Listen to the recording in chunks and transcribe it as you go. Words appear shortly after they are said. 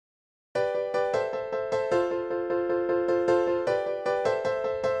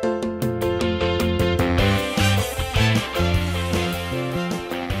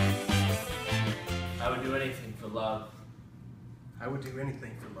would do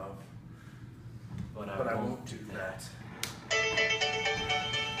anything for love. But I won't do that.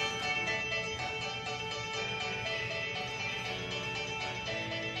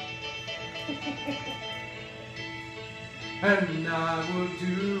 And I would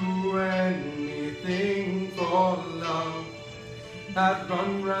do anything for love. I'd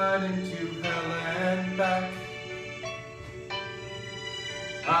run right into hell and back.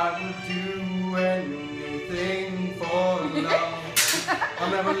 I would do anything for love. I'll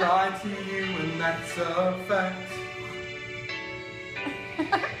never lie to you, and that's a fact.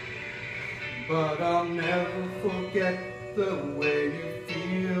 But I'll never forget the way you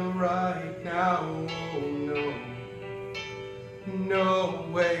feel right now. Oh no, no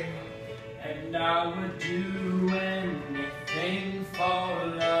way. And I would do anything for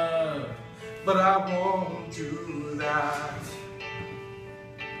love, but I won't do that.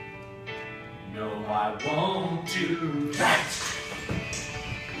 No, I won't do that.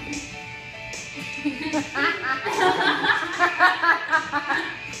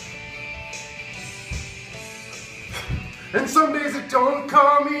 And some days it don't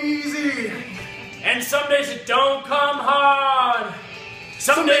come easy. And some days it don't come hard.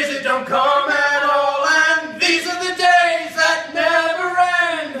 Some days it don't come at all. And these are the days that never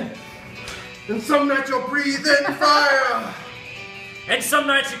end. And some nights you're breathing fire. And some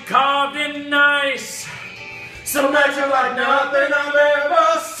nights you're carved in ice. Some nights you're like nothing I've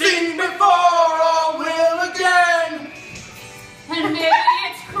ever seen before or will again. And maybe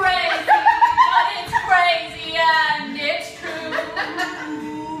it's crazy, but it's crazy and it's true.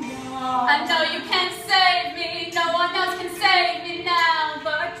 I know you can't save me, no one else can save me now,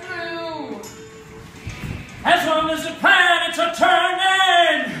 but true. As long as the planets are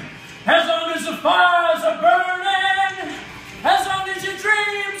turning, as long as the fires are burning, as long as your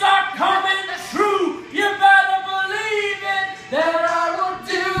dreams are coming true, you better believe it, that I will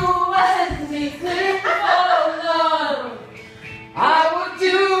do anything for love. I would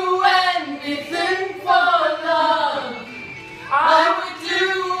do anything for love. I would do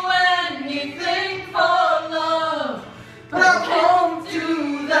anything for love. But I won't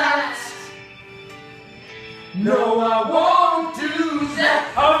do that. No, I won't do that.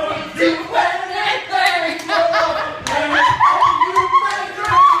 I would do anything for love. Anything you may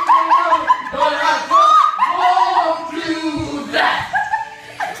dream of. But I just won't do that.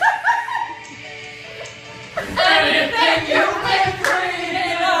 Anything you may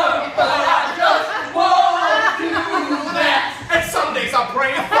dream of, but I just won't do that. And some days I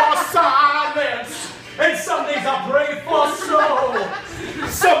pray for silence. And some days I pray for soul.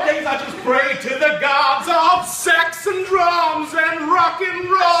 Some days I just pray to the gods of sex and drums and rock and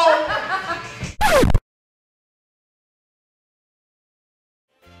roll.